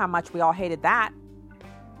 and we know how much we all hated that.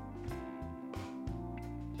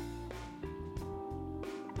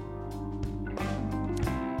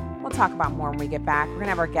 We'll talk about more when we get back. We're going to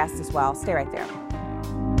have our guests as well. Stay right there.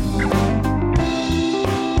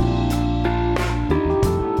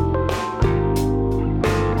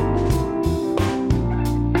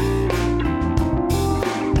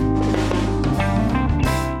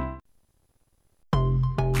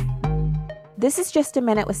 This is Just a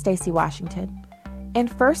Minute with Stacey Washington. In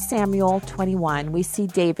 1 Samuel 21, we see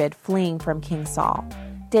David fleeing from King Saul.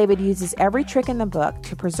 David uses every trick in the book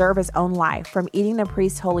to preserve his own life, from eating the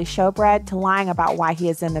priest's holy showbread to lying about why he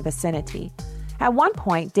is in the vicinity. At one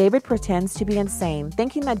point, David pretends to be insane,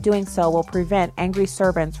 thinking that doing so will prevent angry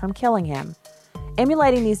servants from killing him.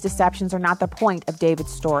 Emulating these deceptions are not the point of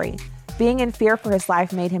David's story. Being in fear for his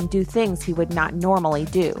life made him do things he would not normally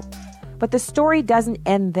do. But the story doesn't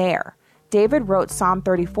end there. David wrote Psalm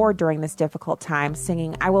 34 during this difficult time,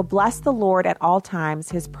 singing, "I will bless the Lord at all times.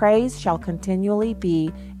 His praise shall continually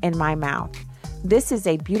be in my mouth." This is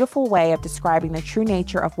a beautiful way of describing the true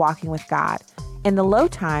nature of walking with God. In the low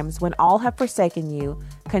times, when all have forsaken you,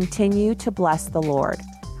 continue to bless the Lord.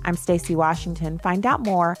 I'm Stacey Washington. Find out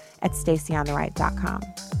more at StaceyOnTheRight.com.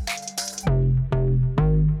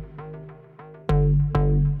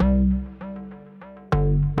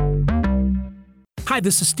 Hi,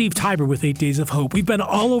 this is Steve Tiber with 8 Days of Hope. We've been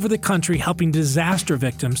all over the country helping disaster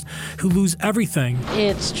victims who lose everything.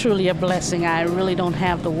 It's truly a blessing. I really don't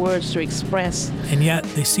have the words to express. And yet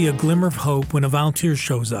they see a glimmer of hope when a volunteer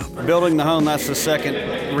shows up. Building the home, that's the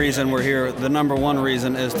second reason we're here. The number one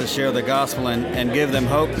reason is to share the gospel and give them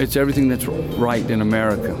hope. It's everything that's right in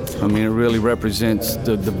America. I mean, it really represents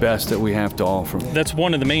the best that we have to offer. That's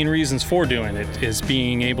one of the main reasons for doing it, is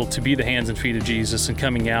being able to be the hands and feet of Jesus and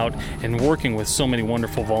coming out and working with so many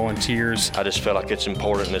wonderful volunteers. I just feel like it's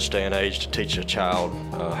important in this day and age to teach a child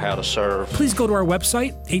how to serve. Please go to our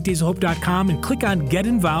website, 8daysofhope.com, and click on Get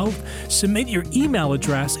Involved, submit your email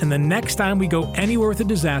address, and the next time we go anywhere with a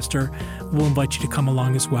disaster, we'll invite you to come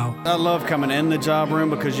along as well. I love coming in the job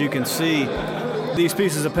room because you can see these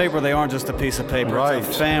pieces of paper. They aren't just a piece of paper. Right.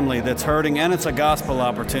 It's a family that's hurting, and it's a gospel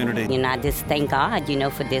opportunity. I just thank God,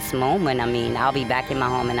 for this moment. I'll be back in my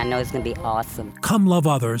home, and I know it's going to be awesome. Come love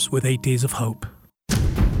others with 8 Days of Hope.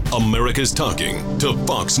 America's talking to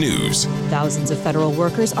Fox News. Thousands of federal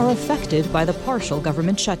workers are affected by the partial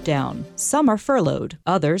government shutdown. Some are furloughed.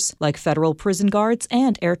 Others, like federal prison guards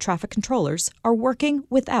and air traffic controllers, are working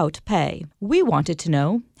without pay. We wanted to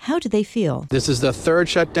know, how do they feel? This is the third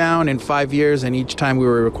shutdown in 5 years, and each time we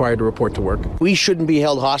were required to report to work. We shouldn't be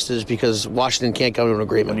held hostage because Washington can't come to an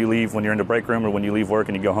agreement. When you're in the break room or when you leave work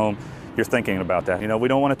and you go home, you're thinking about that. We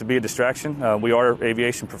don't want it to be a distraction. We are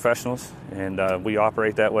aviation professionals, and we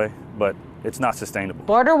operate that way, but it's not sustainable.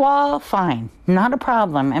 Border wall, fine. Not a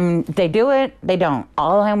problem. They do it, they don't.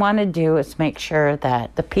 All I want to do is make sure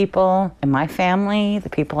that the people in my family, the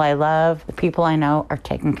people I love, the people I know are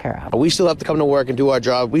taken care of. We still have to come to work and do our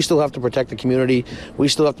job. We still have to protect the community. We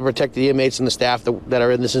still have to protect the inmates and the staff that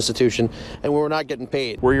are in this institution, and we're not getting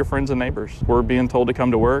paid. We're your friends and neighbors. We're being told to come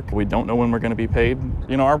to work. We don't know when we're going to be paid.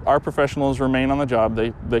 Our professionals remain on the job.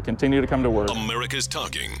 They continue to come to work. America's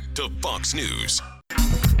talking to Fox News.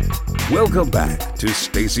 Welcome back to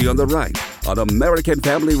Stacey on the Right on American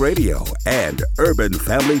Family Radio and Urban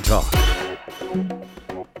Family Talk.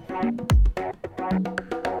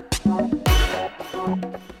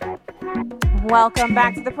 Welcome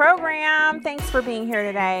back to the program. Thanks for being here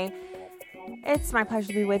today. It's my pleasure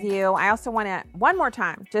to be with you. I also want to, one more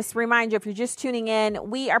time, just remind you, if you're just tuning in,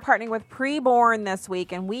 we are partnering with Preborn this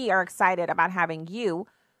week, and we are excited about having you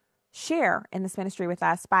share in this ministry with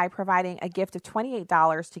us by providing a gift of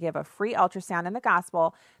 $28 to give a free ultrasound in the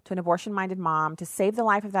gospel to an abortion-minded mom, to save the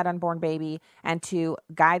life of that unborn baby, and to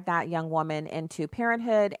guide that young woman into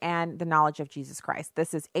parenthood and the knowledge of Jesus Christ.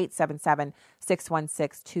 This is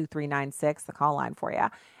 877-616-2396, the call line for you.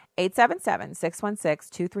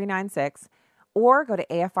 877-616-2396, or go to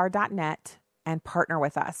afr.net and partner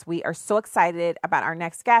with us. We are so excited about our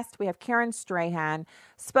next guest. We have Karen Strahan,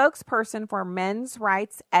 spokesperson for Men's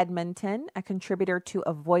Rights Edmonton, a contributor to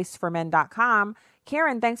avoiceformen.com.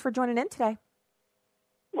 Karen, thanks for joining in today.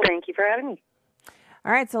 Thank you for having me.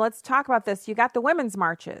 All right, so let's talk about this. You got the women's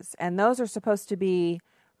marches, and those are supposed to be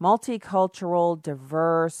multicultural,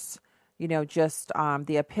 diverse, just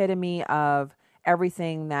the epitome of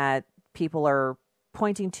everything that people are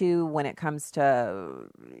pointing to when it comes to,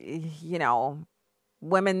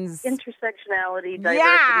 women's intersectionality, diversity,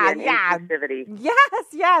 and inclusivity. Yes.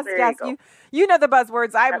 You know the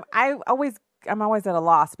buzzwords. I'm always at a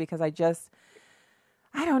loss because I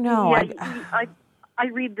don't know. Yeah, I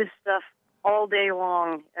read this stuff all day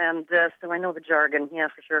long, and so I know the jargon. Yeah,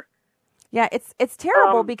 for sure. Yeah, it's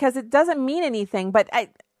terrible because it doesn't mean anything. But I'm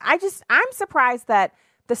surprised that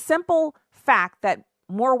the simple fact that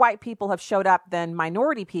more white people have showed up than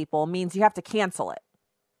minority people means you have to cancel it.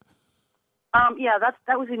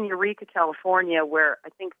 That was in Eureka, California, where I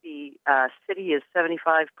think the city is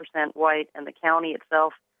 75% white and the county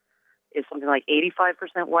itself is something like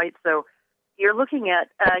 85% white. So you're looking at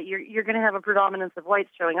you're going to have a predominance of whites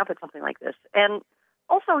showing up at something like this. And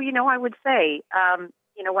also, I would say,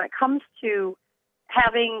 when it comes to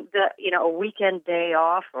having a weekend day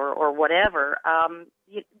off or whatever,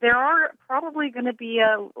 there are probably going to be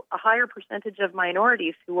a higher percentage of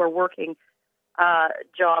minorities who are working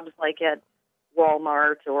jobs like at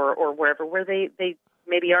Walmart or wherever, where they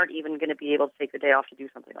maybe aren't even going to be able to take the day off to do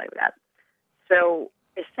something like that. So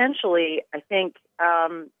essentially, I think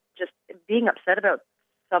just being upset about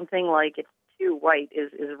something like it's too white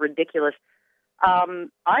is ridiculous. I'm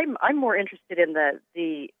more interested in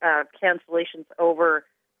the cancellations over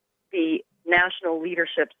the national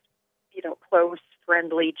leadership's close,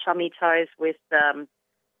 friendly, chummy ties with the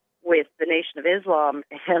Nation of Islam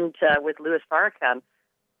and with Louis Farrakhan,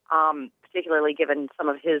 particularly given some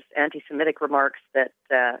of his anti-Semitic remarks that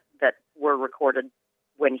were recorded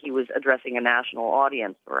when he was addressing a national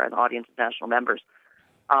audience or an audience of national members.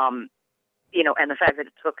 And the fact that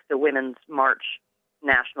it took the Women's March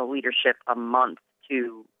national leadership a month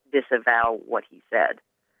to disavow what he said.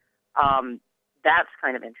 That's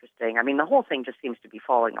kind of interesting. I mean, the whole thing just seems to be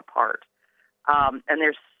falling apart. And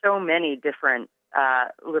there's so many different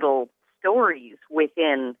little stories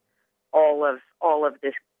within all of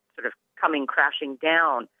this sort of coming crashing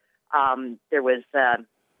down. There was, I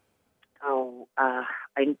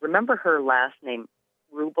remember her last name,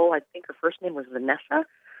 Rubel. I think her first name was Vanessa.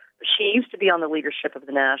 She used to be on the leadership of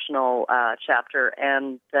the national chapter,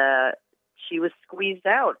 and she was squeezed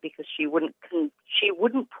out because she wouldn't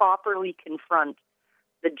properly confront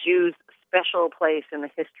the Jews' special place in the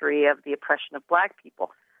history of the oppression of black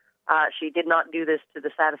people. She did not do this to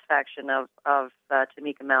the satisfaction of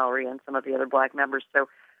Tamika Mallory and some of the other black members. So,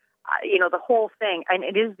 the whole thing, and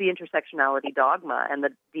it is the intersectionality dogma and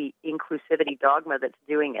the inclusivity dogma that's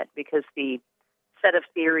doing it, because the set of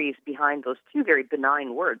theories behind those two very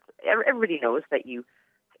benign words. Everybody knows that you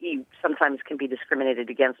sometimes can be discriminated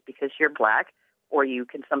against because you're black, or you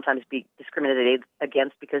can sometimes be discriminated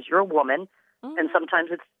against because you're a woman, and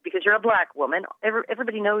sometimes it's because you're a black woman.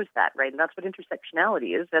 Everybody knows that, right? And that's what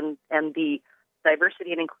intersectionality is, and the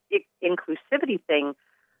diversity and inclusivity thing.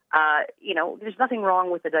 There's nothing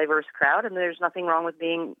wrong with a diverse crowd, and there's nothing wrong with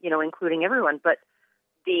being, including everyone, but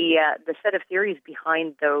the set of theories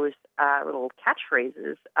behind those little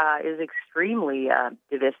catchphrases is extremely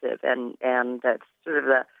divisive, and that's sort of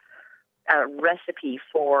the recipe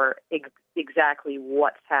for exactly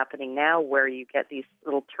what's happening now, where you get these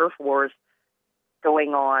little turf wars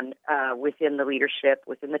going on within the leadership,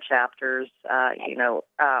 within the chapters.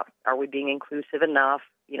 Are we being inclusive enough?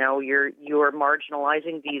 You're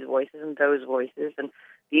marginalizing these voices and those voices, and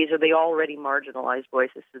these are the already marginalized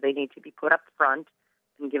voices, so they need to be put up front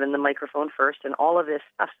and given the microphone first, and all of this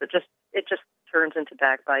stuff that it just turns into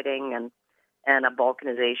backbiting and a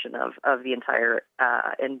balkanization of the entire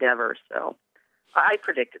endeavor. So I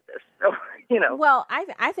predicted this. So Well,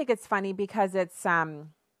 I think it's funny because it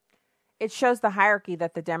shows the hierarchy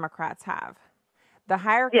that the Democrats have. The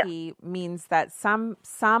hierarchy means that some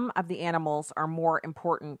of the animals are more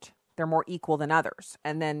important, they're more equal than others,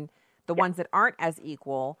 and then the ones that aren't as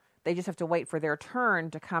equal, they just have to wait for their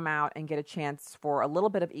turn to come out and get a chance for a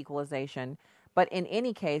little bit of equalization. But in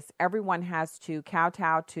any case, everyone has to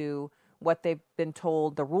kowtow to what they've been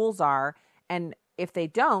told the rules are. And if they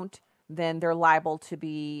don't, then they're liable to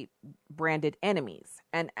be branded enemies.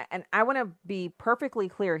 And I want to be perfectly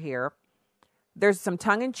clear here. There's some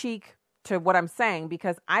tongue-in-cheek to what I'm saying,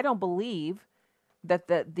 because I don't believe that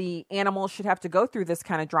the animals should have to go through this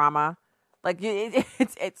kind of drama. Like,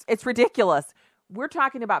 it's ridiculous. We're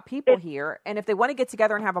talking about people here, and if they want to get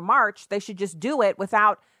together and have a march, they should just do it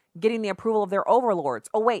without getting the approval of their overlords.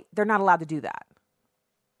 Oh, wait, they're not allowed to do that.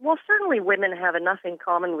 Well, certainly women have enough in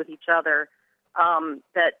common with each other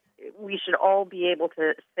that we should all be able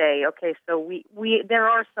to say, okay, so we there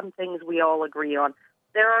are some things we all agree on.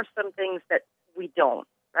 There are some things that we don't,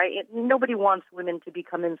 right? Nobody wants women to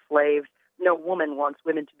become enslaved. No woman wants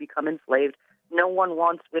women to become enslaved. No one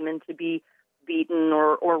wants women to be beaten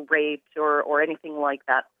or raped or anything like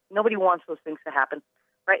that. Nobody wants those things to happen,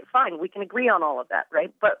 right? Fine, we can agree on all of that,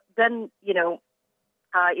 right? But then,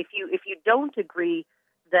 if you don't agree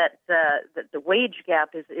that the wage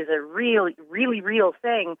gap is a really, really real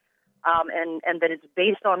thing, and that it's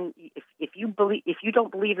based on, if you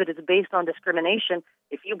don't believe that it's based on discrimination,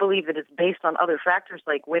 if you believe that it's based on other factors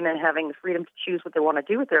like women having the freedom to choose what they want to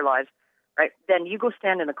do with their lives, right? Then you go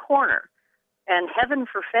stand in a corner. And heaven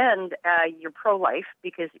forfend you're pro-life,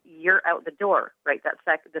 because you're out the door, right?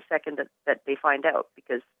 The second that they find out,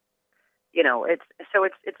 because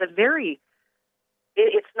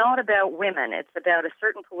it's not about women. It's about a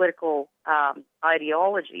certain political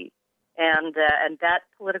ideology And that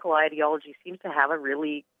political ideology seems to have a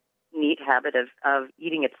really neat habit of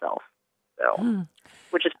eating itself. So,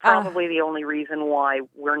 which is probably the only reason why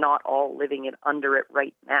we're not all living under it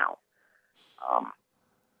right now.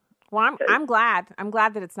 Well, I'm glad. I'm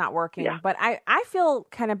glad that it's not working. Yeah. But I feel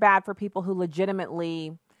kind of bad for people who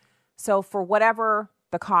legitimately, so for whatever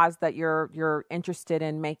the cause that you're interested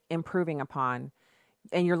in improving upon,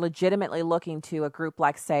 and you're legitimately looking to a group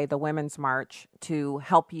like, say, the Women's March to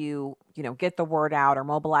help you, get the word out or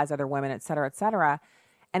mobilize other women, et cetera, et cetera.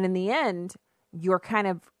 And in the end, you're kind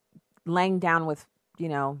of laying down with,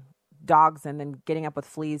 dogs and then getting up with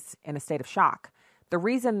fleas in a state of shock. The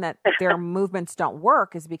reason that their movements don't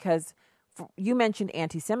work is because you mentioned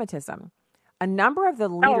anti-Semitism. A number of the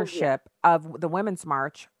leadership of the Women's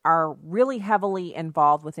March are really heavily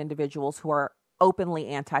involved with individuals who are openly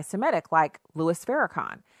anti-Semitic, like Louis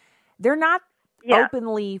Farrakhan. They're not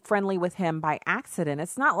openly friendly with him by accident.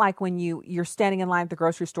 It's not like when you're standing in line at the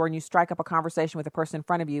grocery store and you strike up a conversation with a person in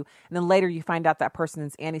front of you, and then later you find out that person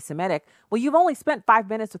is anti-Semitic. Well, you've only spent 5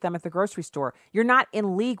 minutes with them at the grocery store. You're not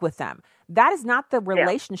in league with them. That is not the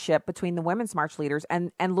relationship between the Women's March leaders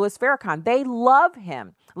and Louis Farrakhan. They love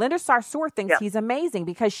him. Linda Sarsour thinks he's amazing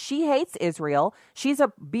because she hates Israel. She's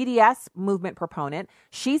a BDS movement proponent.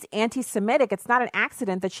 She's anti-Semitic. It's not an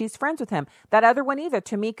accident that she's friends with him. That other one either,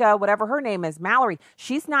 Tamika, whatever her name is, Mallory,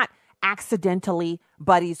 she's not accidentally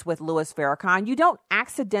buddies with Louis Farrakhan. You don't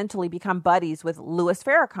accidentally become buddies with Louis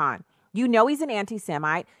Farrakhan. You know he's an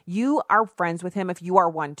anti-Semite. You are friends with him if you are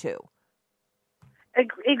one too.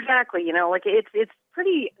 Exactly. It's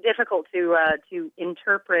pretty difficult to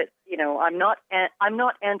interpret. I'm not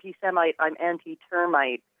anti-Semite. I'm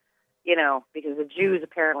anti-termite. Because the Jews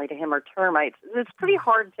apparently to him are termites. It's pretty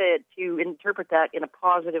hard to interpret that in a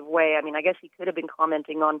positive way. I mean, I guess he could have been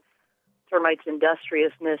commenting on termites'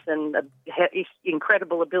 industriousness and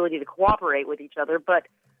incredible ability to cooperate with each other, but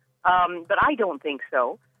I don't think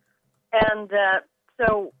so. And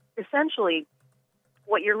so essentially,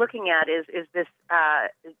 what you're looking at is this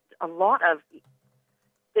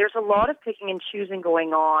there's a lot of picking and choosing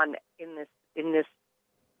going on in this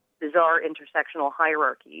bizarre intersectional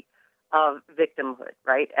hierarchy of victimhood,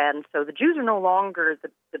 right? And so the Jews are no longer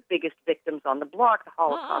the biggest victims on the block. The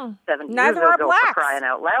Holocaust 70 years ago, for crying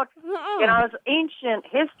out loud. It's ancient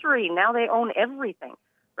history. Now they own everything,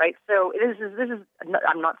 right? So this is.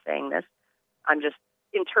 I'm not saying this. I'm just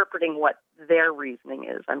interpreting what their reasoning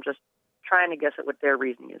is. I'm just trying to guess at what their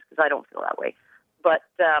reasoning is because I don't feel that way. But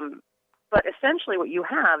essentially, what you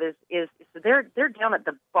have is they're down at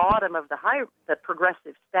the bottom of the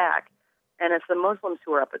progressive stack, and it's the Muslims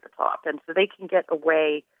who are up at the top, and so they can get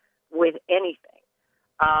away with anything,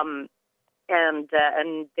 and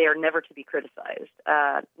they are never to be criticized,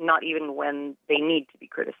 not even when they need to be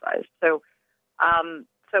criticized. So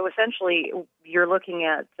essentially, you're looking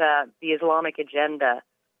at the Islamic agenda,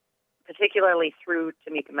 particularly through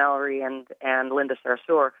Tamika Mallory and Linda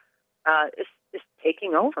Sarsour, is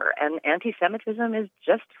taking over, and anti-Semitism is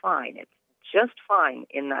just fine. It's just fine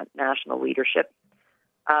in that national leadership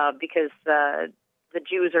because the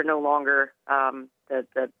Jews are no longer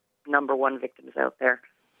the number one victims out there.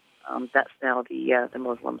 That's now the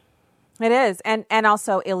Muslims. It is, and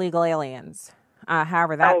also illegal aliens.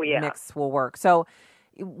 However that mix will work. So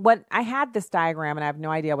what I had this diagram, and I have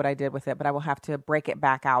no idea what I did with it, but I will have to break it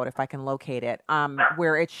back out if I can locate it,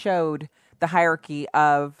 where it showed the hierarchy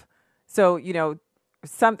of, so,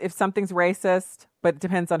 if something's racist, but it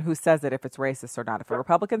depends on who says it, if it's racist or not. If a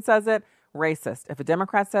Republican says it, racist. If a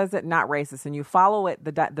Democrat says it, not racist. And you follow it,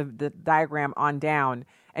 the diagram on down,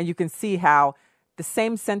 and you can see how the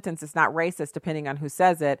same sentence is not racist depending on who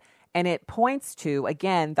says it. And it points to,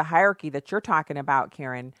 again, the hierarchy that you're talking about,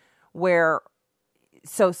 Karen, where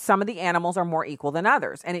so some of the animals are more equal than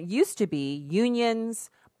others. And it used to be unions,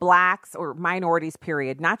 blacks, or minorities,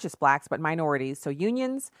 period, not just blacks, but minorities. So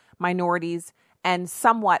unions, minorities, and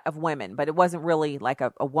somewhat of women, but it wasn't really like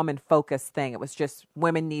a woman-focused thing. It was just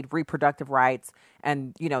women need reproductive rights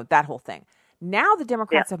and, that whole thing. Now the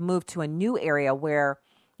Democrats have moved to a new area where,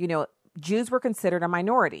 Jews were considered a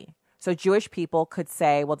minority. So Jewish people could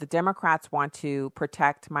say, well, the Democrats want to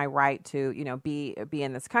protect my right to, be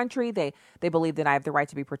in this country. They believe that I have the right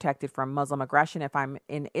to be protected from Muslim aggression if I'm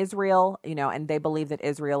in Israel, and they believe that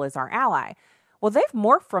Israel is our ally. Well, they've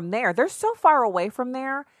morphed from there. They're so far away from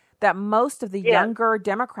there that most of the younger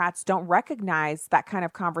Democrats don't recognize that kind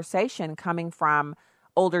of conversation coming from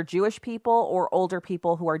older Jewish people or older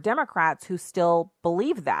people who are Democrats who still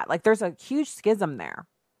believe that. Like there's a huge schism there.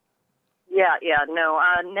 No.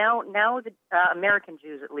 Now the American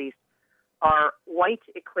Jews, at least, are white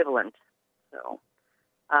equivalent. So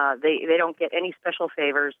They don't get any special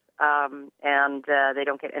favors, and they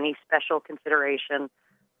don't get any special consideration.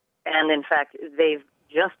 And in fact, they've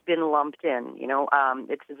just been lumped in.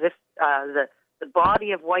 It's as if the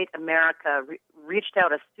body of white America reached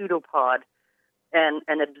out a pseudopod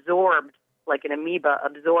and absorbed, like an amoeba,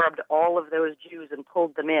 absorbed all of those Jews and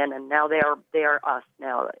pulled them in, and now they are us.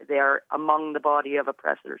 Now they are among the body of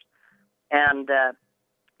oppressors, and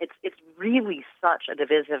it's really such a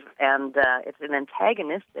divisive and it's an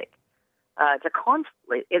antagonistic. It's a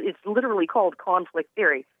conflict. It's literally called conflict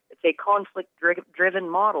theory. It's a conflict-driven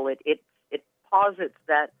model. It posits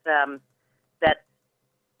that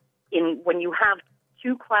when you have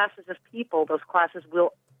two classes of people, those classes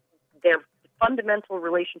their fundamental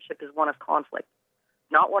relationship is one of conflict,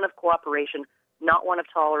 not one of cooperation, not one of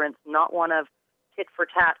tolerance, not one of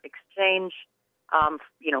tit-for-tat exchange,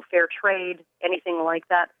 fair trade, anything like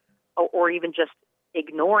that, or even just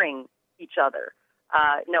ignoring each other.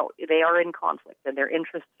 No, they are in conflict, and their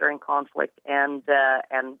interests are in conflict, and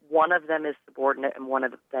one of them is subordinate, and one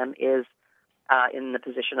of them is in the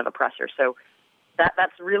position of oppressor. So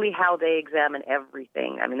that's really how they examine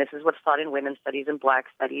everything. I mean, this is what's taught in women's studies and black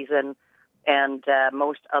studies and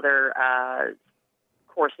most other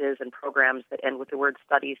courses and programs that end with the word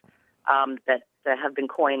studies that have been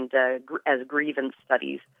coined as grievance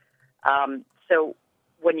studies. So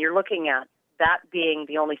when you're looking at that being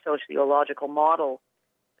the only sociological model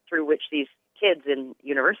through which these kids in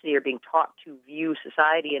university are being taught to view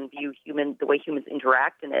society and view the way humans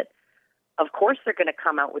interact in it, of course they're going to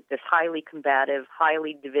come out with this highly combative,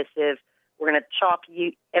 highly divisive, we're going to chop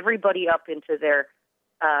everybody up into their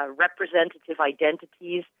representative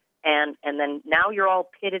identities, and then now you're all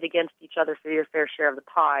pitted against each other for your fair share of the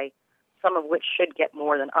pie, some of which should get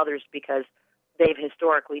more than others because they've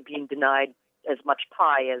historically been denied as much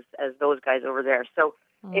pie as those guys over there. So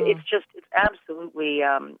it's absolutely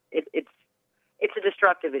it's a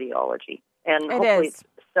destructive ideology, and hopefully it's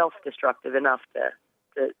self-destructive enough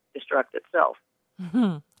to destruct itself.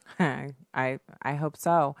 I hope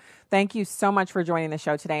so. Thank you so much for joining the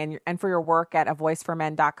show today and for your work at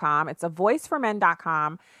avoiceformen.com. It's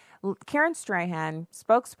avoiceformen.com. Karen Strahan,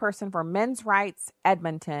 spokesperson for Men's Rights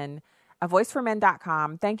Edmonton,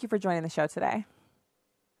 avoiceformen.com. Thank you for joining the show today.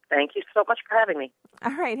 Thank you so much for having me.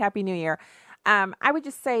 All right. Happy New Year. I would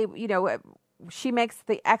just say, she makes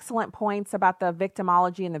the excellent points about the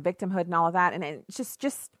victimology and the victimhood and all of that. And it's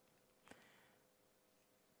just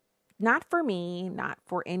not for me, not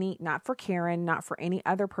for Karen, not for any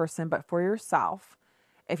other person, but for yourself.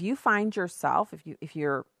 If you find yourself, if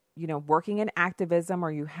you're, working in activism,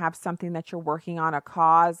 or you have something that you're working on, a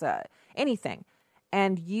cause, anything,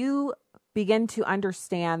 and you begin to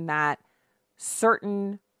understand that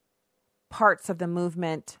certain parts of the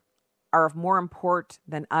movement are of more import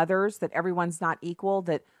than others, that everyone's not equal,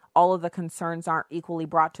 that all of the concerns aren't equally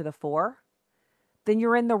brought to the fore, then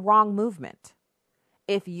you're in the wrong movement.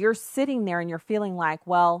 If you're sitting there and you're feeling like,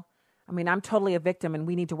 well, I'm totally a victim and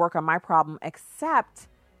we need to work on my problem, except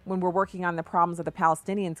when we're working on the problems of the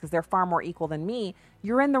Palestinians because they're far more equal than me,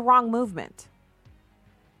 you're in the wrong movement.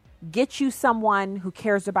 Get you someone who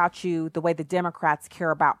cares about you the way the Democrats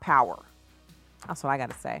care about power. That's what I got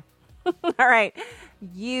to say. All right.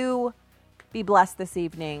 You be blessed this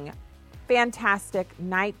evening. Fantastic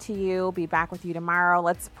night to you. Be back with you tomorrow.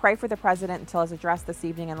 Let's pray for the president until his address this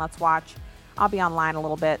evening, and let's watch. I'll be online a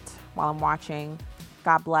little bit while I'm watching.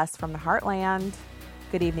 God bless from the Heartland.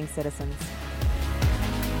 Good evening, citizens.